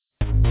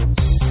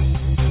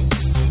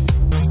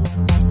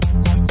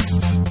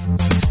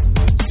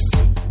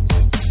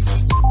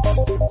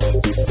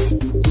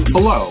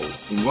Hello,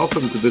 and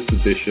welcome to this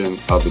edition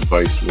of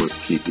Advice Worth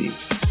Keeping,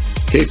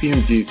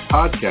 KPMG's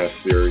podcast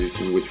series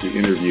in which we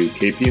interview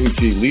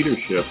KPMG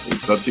leadership and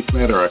subject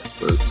matter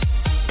experts,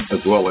 as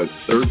well as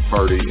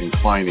third-party and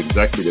client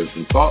executives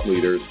and thought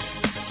leaders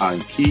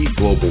on key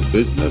global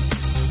business,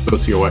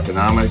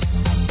 socioeconomic,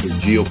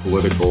 and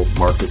geopolitical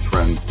market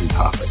trends and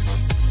topics.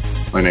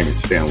 My name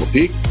is Stan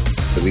Lepeak.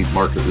 I lead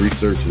market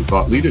research and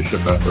thought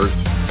leadership efforts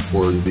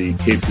for the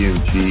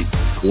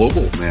KPMG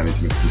Global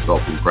Management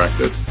Consulting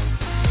practice,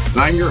 and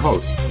I'm your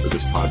host for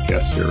this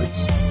podcast series.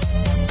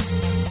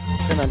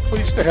 And I'm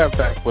pleased to have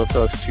back with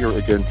us here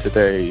again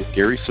today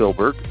Gary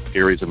Silberg.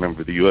 Gary's a member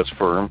of the U.S.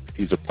 firm.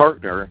 He's a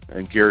partner,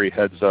 and Gary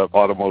heads up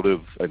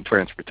automotive and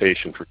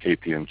transportation for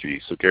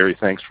KPMG. So, Gary,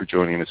 thanks for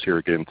joining us here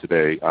again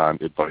today on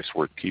Advice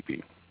Worth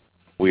Keeping.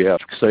 We have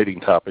an exciting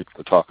topic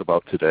to talk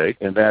about today,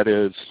 and that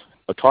is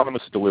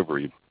autonomous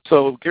delivery.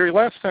 So, Gary,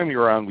 last time you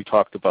were on, we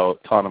talked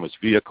about autonomous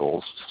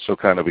vehicles, so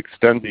kind of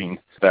extending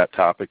that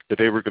topic.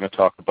 Today we're going to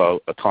talk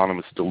about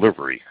autonomous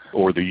delivery,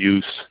 or the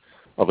use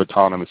of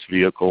autonomous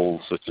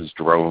vehicles such as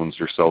drones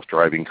or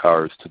self-driving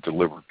cars to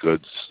deliver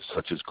goods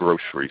such as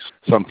groceries,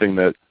 something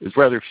that is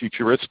rather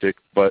futuristic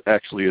but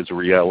actually is a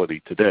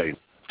reality today.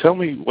 Tell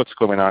me what's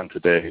going on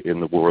today in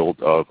the world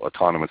of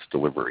autonomous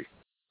delivery.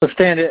 Well,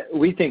 Stan,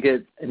 we think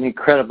it's an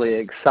incredibly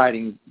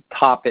exciting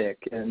topic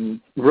and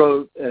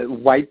wrote a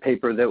white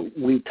paper that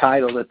we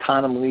titled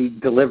Autonomy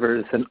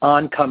Delivers, an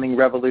Oncoming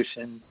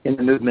Revolution in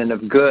the Movement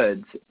of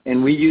Goods.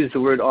 And we use the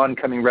word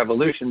oncoming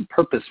revolution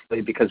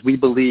purposefully because we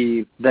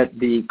believe that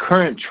the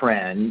current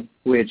trend,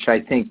 which I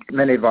think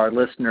many of our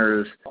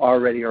listeners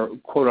already are,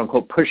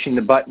 quote-unquote, pushing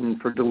the button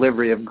for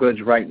delivery of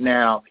goods right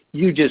now,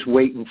 you just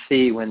wait and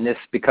see when this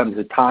becomes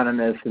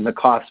autonomous and the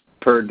cost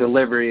per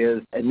delivery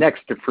is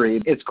next to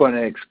free. It's going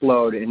to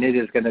explode, and it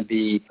is going to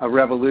be a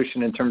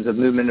revolution in terms of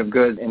movement of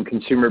goods and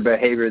consumer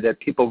behavior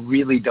that people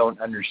really don't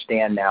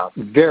understand now.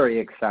 Very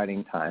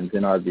exciting times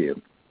in our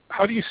view.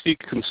 How do you see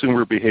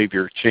consumer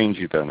behavior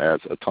changing then as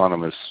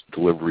autonomous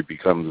delivery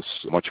becomes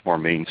much more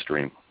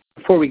mainstream?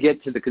 Before we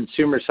get to the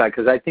consumer side,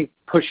 because I think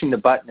pushing the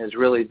button is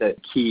really the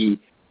key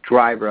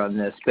driver on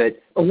this,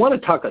 but I want to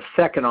talk a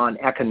second on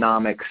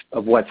economics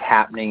of what's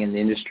happening in the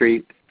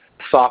industry.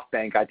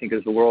 SoftBank, I think,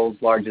 is the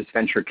world's largest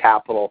venture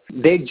capital.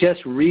 They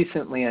just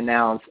recently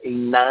announced a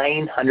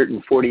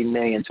 $940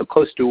 million, so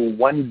close to a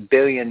 $1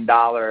 billion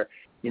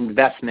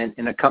investment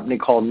in a company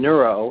called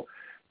Nuro,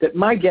 that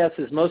my guess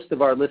is most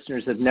of our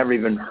listeners have never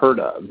even heard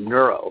of.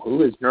 Nuro.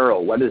 Who is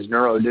Nuro? What does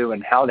Nuro do?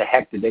 And how the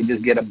heck did they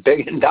just get $1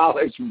 billion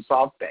from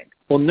SoftBank?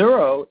 Well,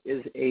 Nuro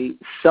is a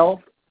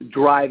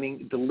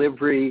self-driving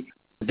delivery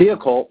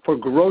vehicle for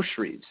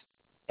groceries.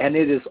 And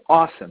it is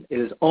awesome. It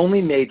is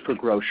only made for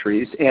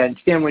groceries. And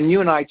Stan, when you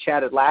and I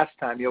chatted last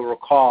time, you'll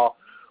recall,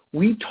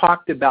 we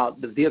talked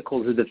about the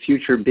vehicles of the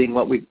future being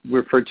what we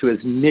refer to as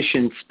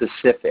mission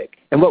specific.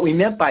 And what we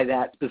meant by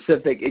that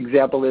specific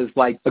example is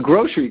like a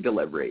grocery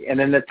delivery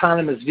and an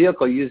autonomous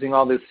vehicle using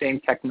all this same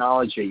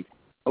technology.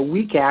 A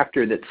week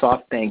after that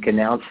SoftBank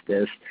announced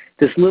this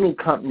little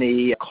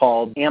company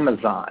called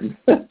Amazon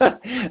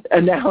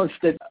announced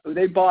that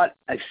they bought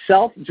a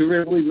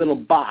self-delivery little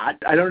bot.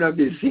 I don't know if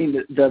you've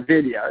seen the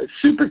video. It's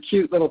a super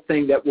cute little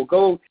thing that will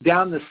go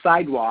down the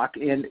sidewalk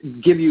and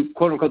give you,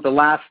 quote-unquote, the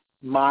last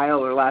mile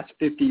or last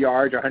 50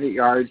 yards or 100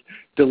 yards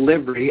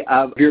delivery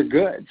of your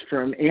goods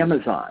from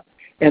Amazon.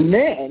 And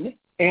then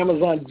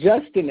Amazon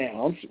just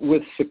announced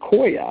with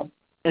Sequoia,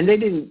 and they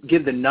didn't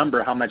give the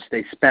number how much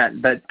they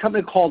spent, but a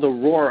company called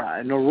Aurora.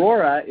 And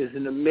Aurora is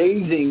an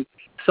amazing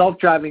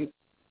self-driving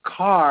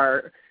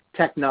car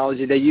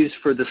technology they use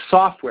for the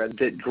software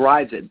that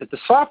drives it. But the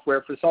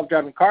software for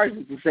self-driving cars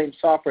is the same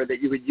software that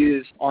you would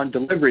use on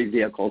delivery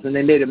vehicles. And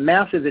they made a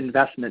massive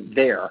investment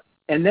there.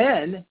 And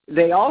then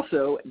they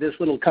also, this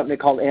little company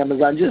called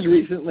Amazon, just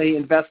recently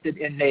invested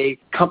in a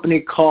company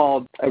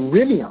called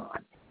Rivian.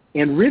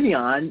 And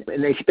Rivian,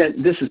 and they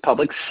spent, this is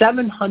public,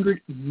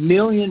 $700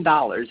 million,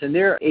 and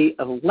they're an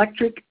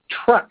electric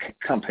truck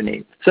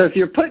company. So if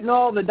you're putting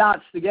all the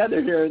dots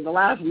together here in the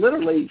last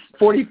literally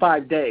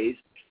 45 days,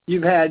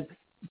 you've had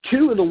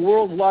two of the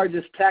world's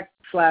largest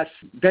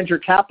tech/venture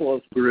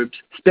capitalist groups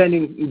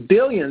spending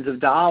billions of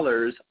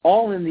dollars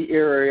all in the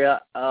area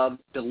of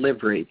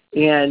delivery.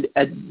 And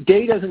a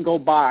day doesn't go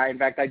by. In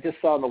fact, I just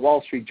saw in the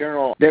Wall Street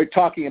Journal, they're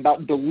talking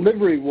about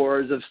delivery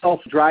wars of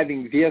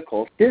self-driving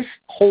vehicles. This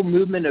whole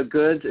movement of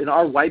goods in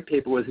our white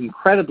paper was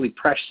incredibly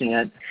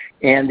prescient,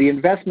 and the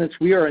investments,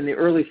 we are in the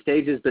early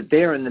stages, but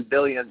they're in the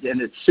billions,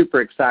 and it's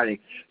super exciting.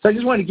 So I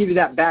just want to give you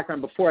that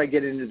background before I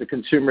get into the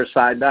consumer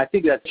side, but I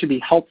think that should be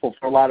helpful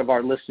for a lot of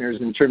our listeners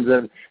in terms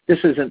of this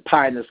isn't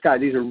pie in the sky.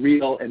 These are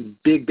real and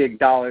big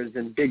dollars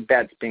and big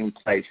bets being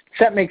placed. Does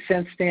that make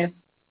sense, Stan?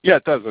 Yeah,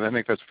 it does, and I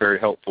think that's very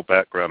helpful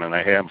background, and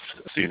I have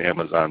seen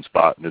Amazon's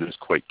bot, and it is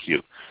quite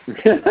cute.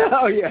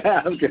 Oh,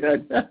 yeah,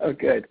 good. Oh,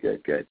 good.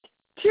 To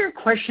your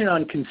question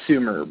on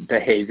consumer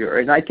behavior,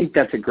 and I think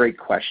that's a great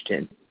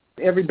question.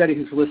 Everybody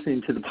who's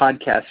listening to the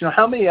podcast,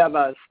 how many of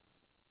us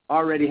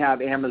already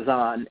have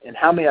Amazon, and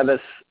how many of us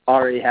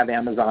already have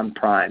Amazon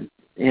Prime?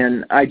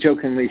 And I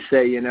jokingly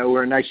say,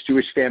 we're a nice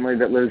Jewish family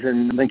that lives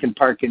in Lincoln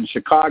Park in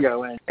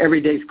Chicago, and every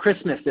day's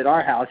Christmas at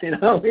our house.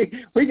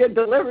 We get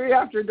delivery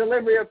after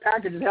delivery of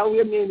packages. Hell,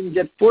 we may even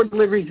get 4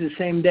 deliveries the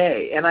same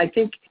day. And I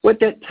think what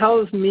that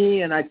tells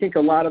me, and I think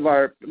a lot of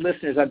our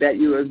listeners, I bet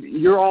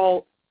you're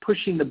all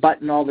pushing the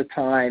button all the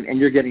time, and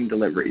you're getting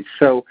deliveries.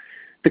 So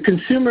the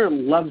consumer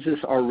loves us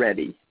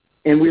already,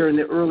 and we are in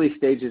the early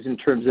stages in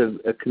terms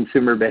of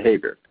consumer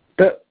behavior.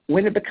 But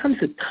when it becomes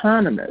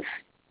autonomous,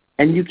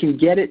 and you can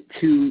get it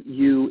to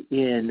you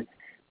in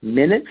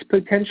minutes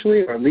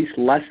potentially, or at least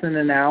less than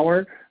an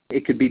hour,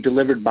 it could be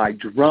delivered by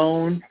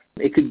drone,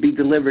 it could be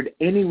delivered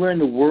anywhere in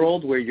the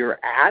world where you're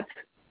at,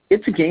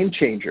 it's a game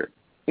changer.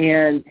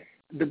 And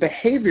the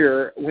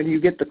behavior, when you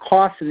get the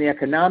cost and the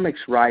economics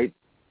right,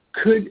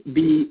 could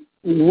be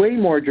way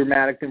more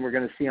dramatic than we're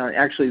going to see on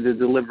actually the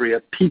delivery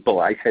of people.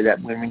 I say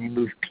that when you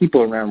move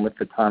people around with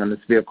autonomous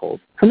vehicles.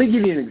 Let me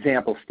give you an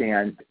example,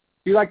 Stan.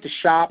 Do you like to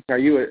shop? Are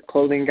you a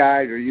clothing guy,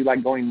 or you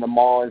like going to the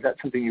mall? Is that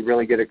something you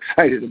really get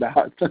excited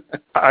about?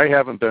 I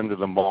haven't been to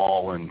the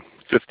mall in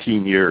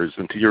 15 years,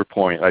 and to your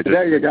point, I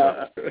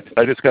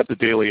just got the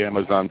daily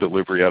Amazon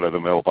delivery out of the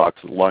mailbox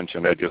at lunch,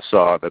 and I just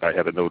saw that I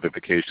had a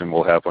notification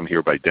we'll have one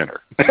here by dinner.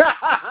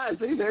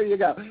 See, there you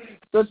go.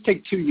 Let's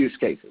take 2 use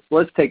cases.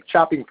 Let's take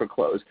shopping for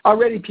clothes.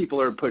 Already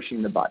people are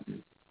pushing the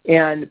button.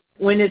 And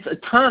when it's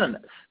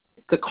autonomous,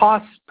 the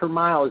cost per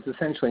mile is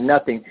essentially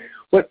nothing.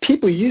 What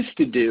people used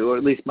to do, or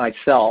at least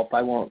myself,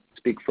 I won't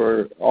speak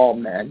for all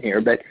men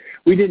here, but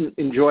we didn't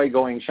enjoy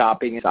going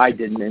shopping, as I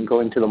didn't, and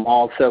going to the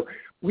mall. So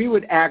we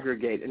would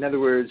aggregate. In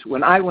other words,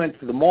 when I went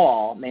to the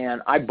mall,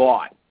 man, I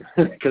bought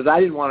because I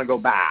didn't want to go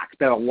back.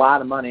 Spent a lot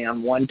of money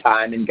on one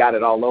time and got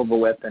it all over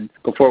with. And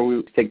before we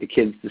would take the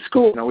kids to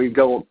school, we'd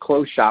go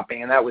clothes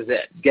shopping, and that was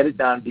it. Get it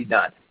done, be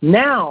done.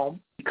 Now,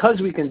 because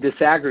we can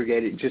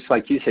disaggregate it, just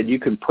like you said, you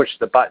can push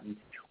the button.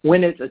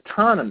 When it's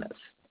autonomous,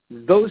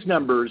 those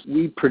numbers,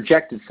 we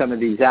projected some of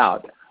these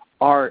out,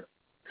 are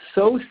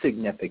so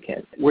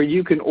significant where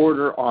you can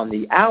order on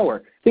the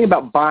hour. Think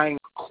about buying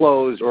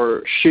clothes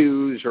or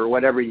shoes or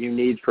whatever you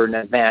need for an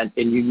event,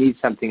 and you need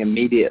something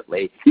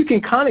immediately. You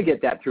can kind of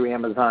get that through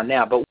Amazon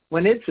now, but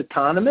when it's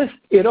autonomous,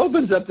 it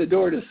opens up the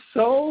door to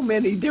so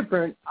many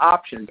different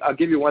options. I'll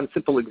give you one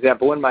simple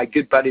example. One of my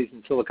good buddies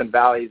in Silicon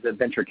Valley is a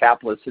venture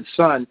capitalist. His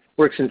son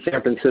works in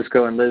San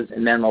Francisco and lives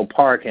in Menlo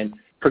Park, and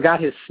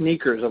forgot his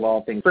sneakers of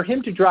all things. For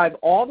him to drive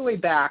all the way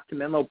back to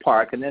Menlo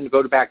Park and then to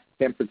go back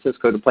to San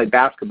Francisco to play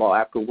basketball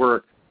after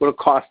work would have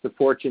cost a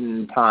fortune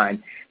in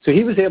time. So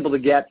he was able to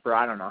get for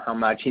I don't know how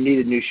much. He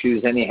needed new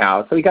shoes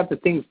anyhow. So he got the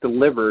things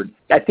delivered.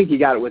 I think he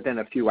got it within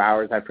a few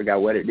hours. I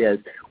forgot what it is.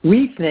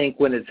 We think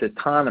when it's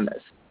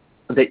autonomous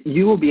that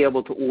you will be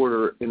able to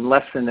order in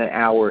less than an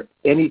hour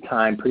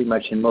anytime pretty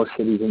much in most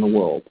cities in the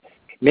world.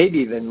 Maybe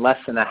even less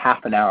than a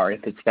half an hour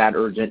if it's that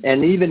urgent.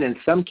 And even in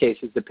some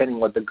cases, depending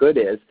what the good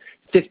is,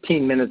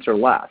 15 minutes or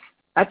less.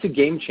 That's a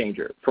game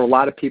changer for a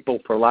lot of people,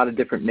 for a lot of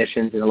different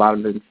missions and a lot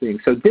of different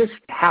things. So this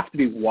has to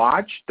be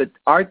watched, but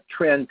our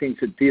trend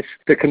thinks that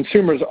the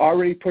consumer's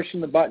already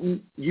pushing the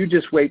button. You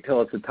just wait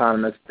till it's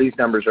autonomous. These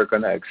numbers are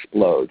going to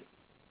explode.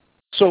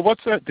 So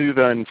what's that do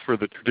then for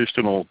the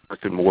traditional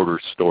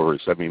brick-and-mortar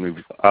stores? I mean,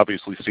 we've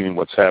obviously seen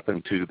what's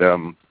happened to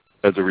them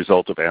as a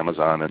result of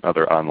Amazon and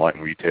other online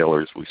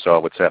retailers. We saw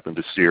what's happened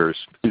to Sears.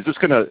 Is this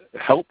going to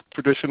help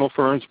traditional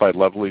firms by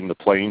leveling the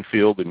playing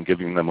field and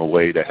giving them a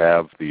way to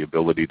have the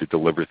ability to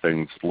deliver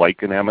things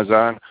like an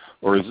Amazon,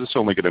 or is this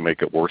only going to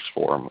make it worse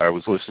for them? I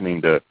was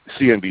listening to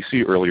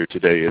CNBC earlier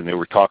today, and they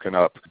were talking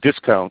up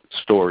discount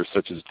stores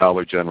such as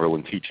Dollar General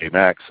and TJ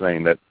Maxx,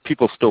 saying that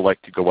people still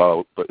like to go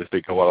out, but if they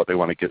go out, they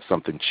want to get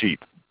something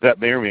cheap. That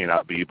may or may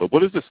not be, but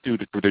what does this do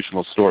to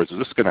traditional stores? Is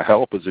this going to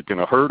help? Is it going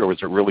to hurt? Or is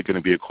it really going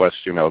to be a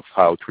question of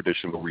how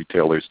traditional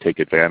retailers take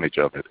advantage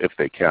of it if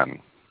they can?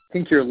 I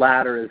think your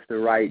latter is the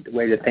right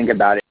way to think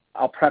about it.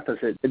 I'll preface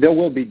it. There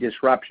will be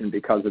disruption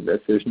because of this.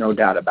 There's no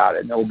doubt about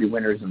it. There will be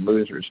winners and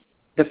losers.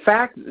 The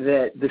fact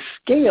that the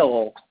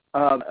scale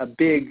of a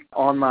big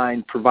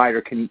online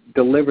provider can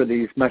deliver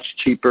these much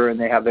cheaper and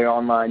they have their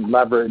online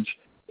leverage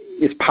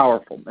is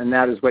powerful, and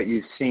that is what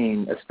you've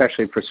seen,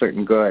 especially for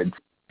certain goods.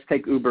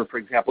 Take Uber, for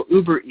example.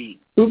 Uber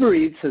Eats. Uber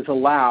Eats has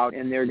allowed,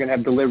 and they're going to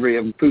have delivery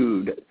of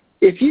food.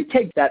 If you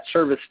take that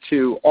service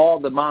to all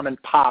the mom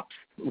and pops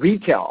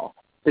retail,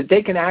 that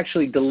they can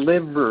actually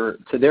deliver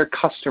to their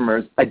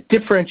customers a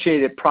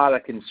differentiated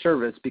product and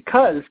service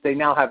because they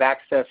now have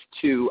access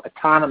to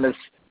autonomous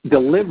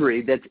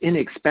delivery that's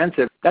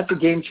inexpensive. That's a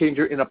game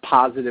changer in a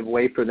positive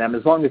way for them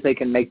as long as they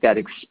can make that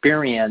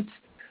experience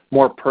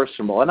more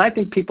personal. And I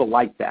think people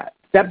like that.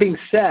 That being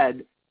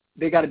said,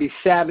 they got to be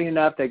savvy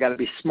enough, they got to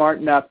be smart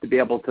enough to be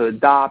able to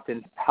adopt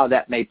and how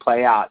that may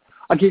play out.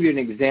 I'll give you an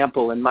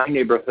example. In my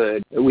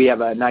neighborhood, we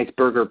have a nice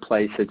burger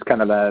place. It's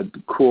kind of a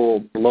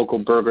cool local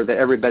burger that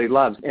everybody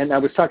loves. And I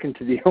was talking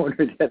to the owner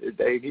the other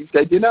day, and he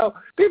said,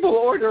 people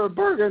order a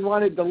burger and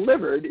want it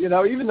delivered,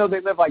 even though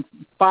they live like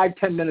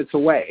 5-10 minutes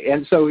away.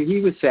 And so he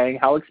was saying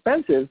how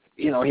expensive,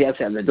 he has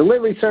to have the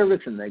delivery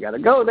service, and they got to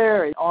go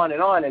there, and on.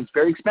 It's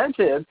very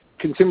expensive.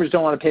 Consumers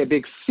don't want to pay a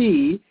big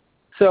fee.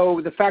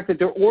 So the fact that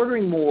they're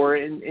ordering more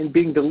and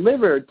being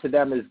delivered to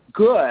them is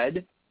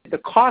good. The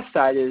cost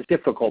side is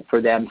difficult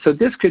for them. So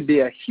this could be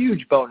a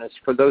huge bonus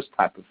for those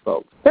type of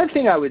folks. The other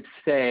thing I would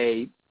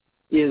say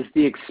is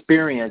the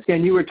experience.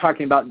 And you were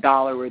talking about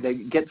dollar where they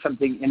get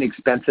something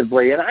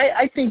inexpensively. And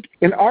I think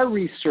in our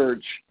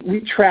research,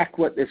 we track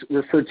what is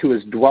referred to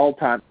as dwell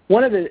time.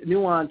 One of the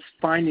nuanced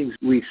findings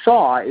we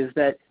saw is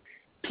that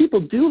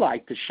people do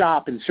like to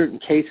shop in certain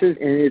cases,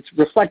 and it's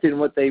reflected in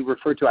what they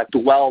refer to as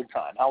dwell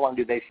time. How long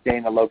do they stay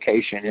in a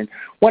location? And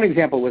one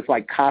example was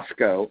like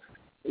Costco.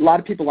 A lot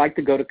of people like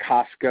to go to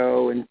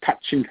Costco and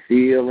touch and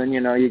feel, and,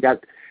 you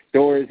got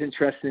doors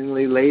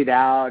interestingly laid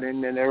out,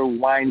 and then there are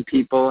wine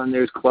people, and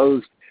there's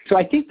clothes. So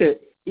I think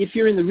that if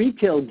you're in the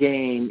retail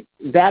game,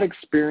 that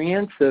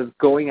experience of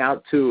going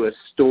out to a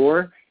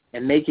store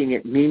and making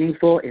it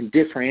meaningful and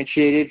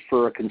differentiated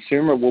for a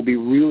consumer will be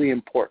really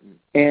important.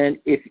 And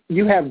if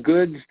you have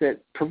goods that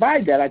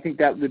provide that, I think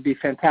that would be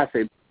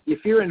fantastic.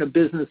 If you're in a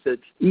business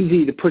that's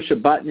easy to push a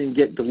button and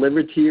get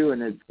delivered to you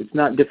and it's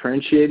not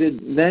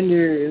differentiated, then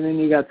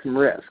you got some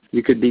risk.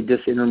 You could be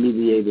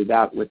disintermediated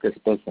out with this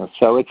business.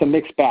 So it's a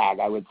mixed bag,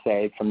 I would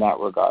say, from that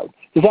regard.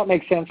 Does that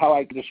make sense, how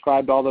I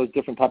described all those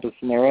different types of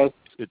scenarios?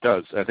 It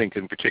does. I think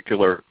in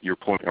particular your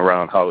point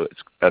around how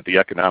it's at the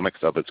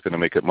economics of it's going to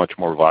make it much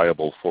more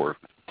viable for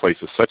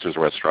places such as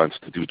restaurants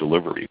to do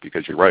delivery,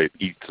 because you're right, it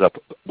eats up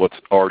what's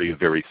already a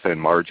very thin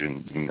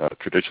margin in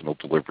traditional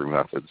delivery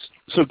methods.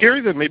 So Gary,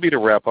 then maybe to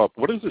wrap up,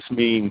 what does this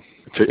mean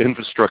to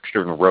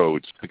infrastructure and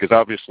roads? Because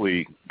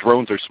obviously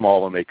drones are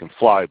small and they can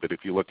fly, but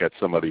if you look at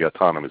some of the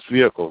autonomous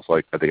vehicles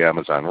like the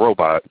Amazon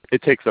robot,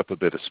 it takes up a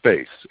bit of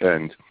space.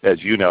 And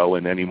as you know,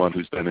 and anyone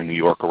who's been in New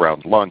York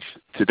around lunch,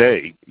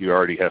 today you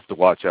already have to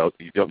watch out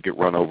you don't get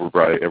run over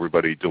by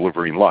everybody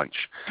delivering lunch.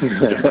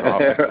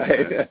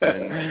 Right.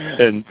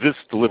 And this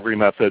delivery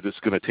method is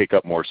going to take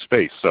up more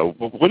space. So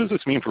what does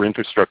this mean for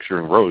infrastructure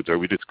and roads? Are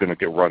we just going to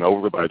get run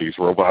over by these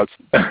robots?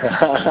 By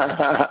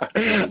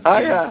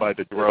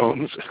the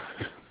drones?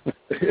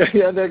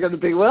 Yeah, they're going to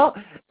be. Well,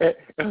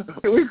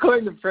 we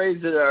coined the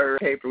phrase in our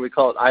paper. We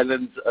call it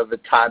islands of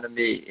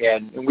autonomy,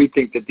 and we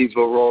think that these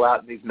will roll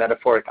out in these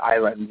metaphoric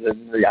islands,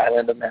 and the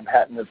island of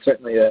Manhattan is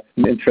certainly an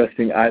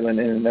interesting island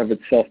in and of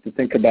itself to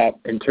think about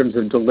in terms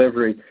of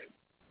delivery.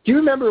 Do you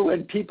remember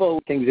when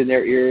people, things in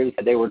their ears,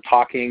 they were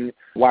talking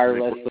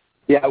wirelessly?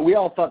 Yeah, we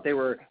all thought they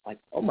were like,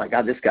 oh, my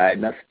God, this guy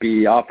must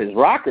be off his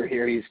rocker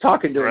here. He's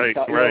talking to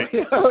himself. Right.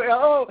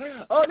 Oh,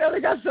 no, they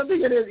got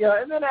something in it.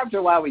 And then after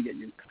a while we get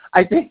used.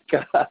 I think,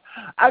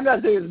 I'm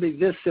not saying it's going to be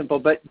this simple,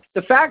 but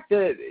the fact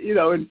that,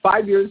 in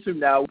 5 years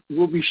from now,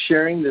 we'll be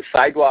sharing the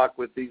sidewalk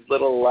with these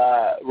little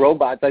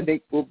robots, I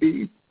think will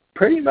be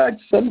pretty much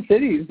some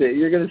cities that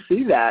you're going to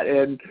see that,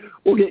 and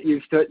we'll get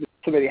used to it.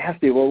 Somebody has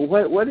to, well,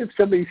 what if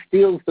somebody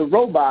steals the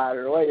robot,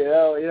 or what,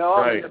 all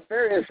the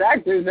nefarious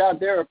actors out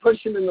there are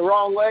pushing in the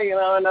wrong way,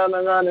 and on and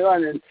on and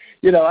on. And,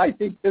 I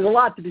think there's a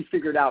lot to be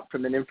figured out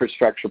from an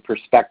infrastructure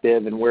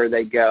perspective and where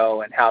they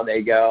go and how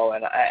they go,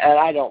 and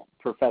I don't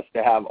profess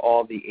to have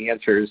all the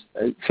answers,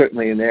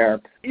 certainly in there.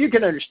 You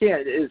can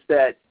understand is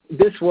that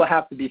this will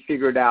have to be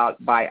figured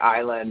out by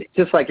island.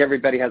 Just like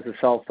everybody has a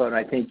cell phone,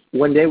 I think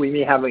one day we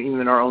may have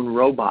even our own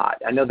robot.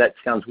 I know that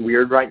sounds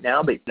weird right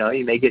now, but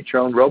you may get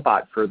your own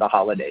robot for the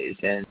holidays,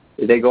 and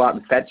they go out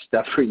and fetch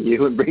stuff for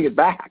you and bring it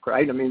back,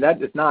 right? I mean, that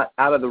is not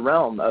out of the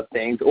realm of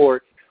things.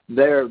 Or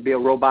there will be a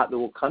robot that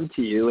will come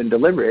to you and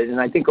deliver it,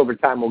 and I think over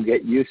time we'll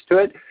get used to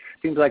it.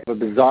 Seems like a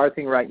bizarre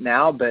thing right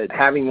now, but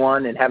having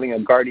one and having a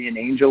guardian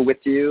angel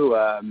with you,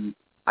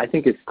 I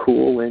think it's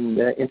cool and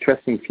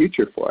interesting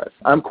future for us.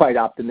 I'm quite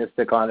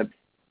optimistic on it.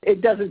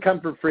 It doesn't come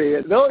for free.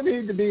 There'll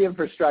need to be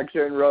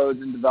infrastructure and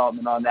roads and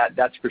development on that,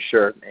 that's for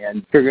sure.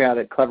 And figuring out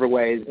clever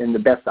ways in the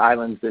best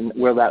islands and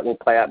where that will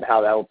play out and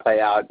how that will play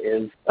out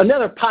is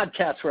another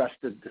podcast for us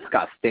to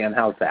discuss. Dan,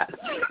 how's that?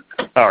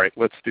 All right,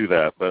 let's do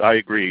that. But I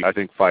agree. I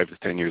think 5 to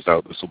 10 years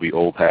out, this will be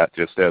old hat,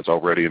 just as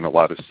already in a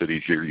lot of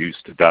cities you're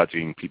used to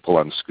dodging people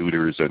on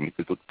scooters, and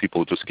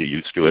people just get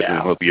used to it. Yeah.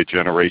 And there'll be a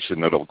generation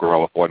that'll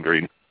grow up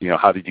wondering,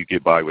 how did you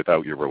get by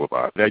without your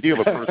robot? The idea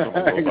of a personal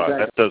robot, exactly.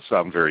 That does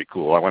sound very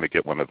cool. I want to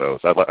get one of those.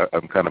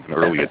 I'm kind of an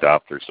early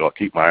adopter, so I'll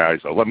keep my eyes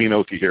out. Let me know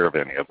if you hear of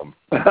any of them.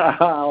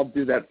 I'll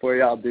do that for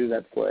you.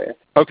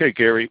 Okay,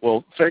 Gary.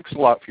 Well, thanks a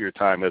lot for your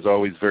time. As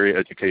always, very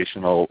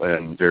educational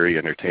and very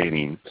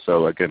entertaining.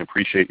 So, again,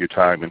 appreciate your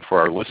time. And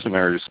for our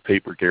listeners,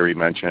 paper Gary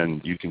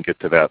mentioned, you can get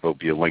to that. There'll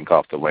be a link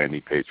off the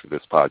landing page for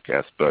this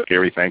podcast. But,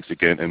 Gary, thanks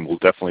again, and we'll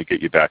definitely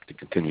get you back to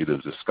continue the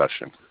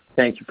discussion.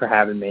 Thank you for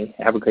having me.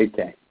 Have a great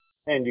day.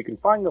 And you can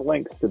find the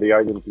links to the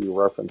items we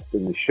referenced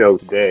in the show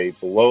today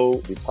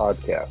below the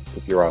podcast.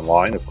 If you're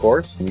online, of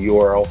course, the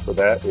URL for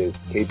that is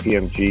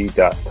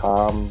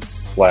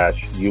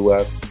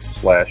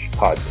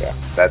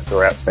kpmg.com/US/podcast. That's a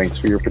wrap. Thanks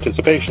for your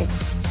participation.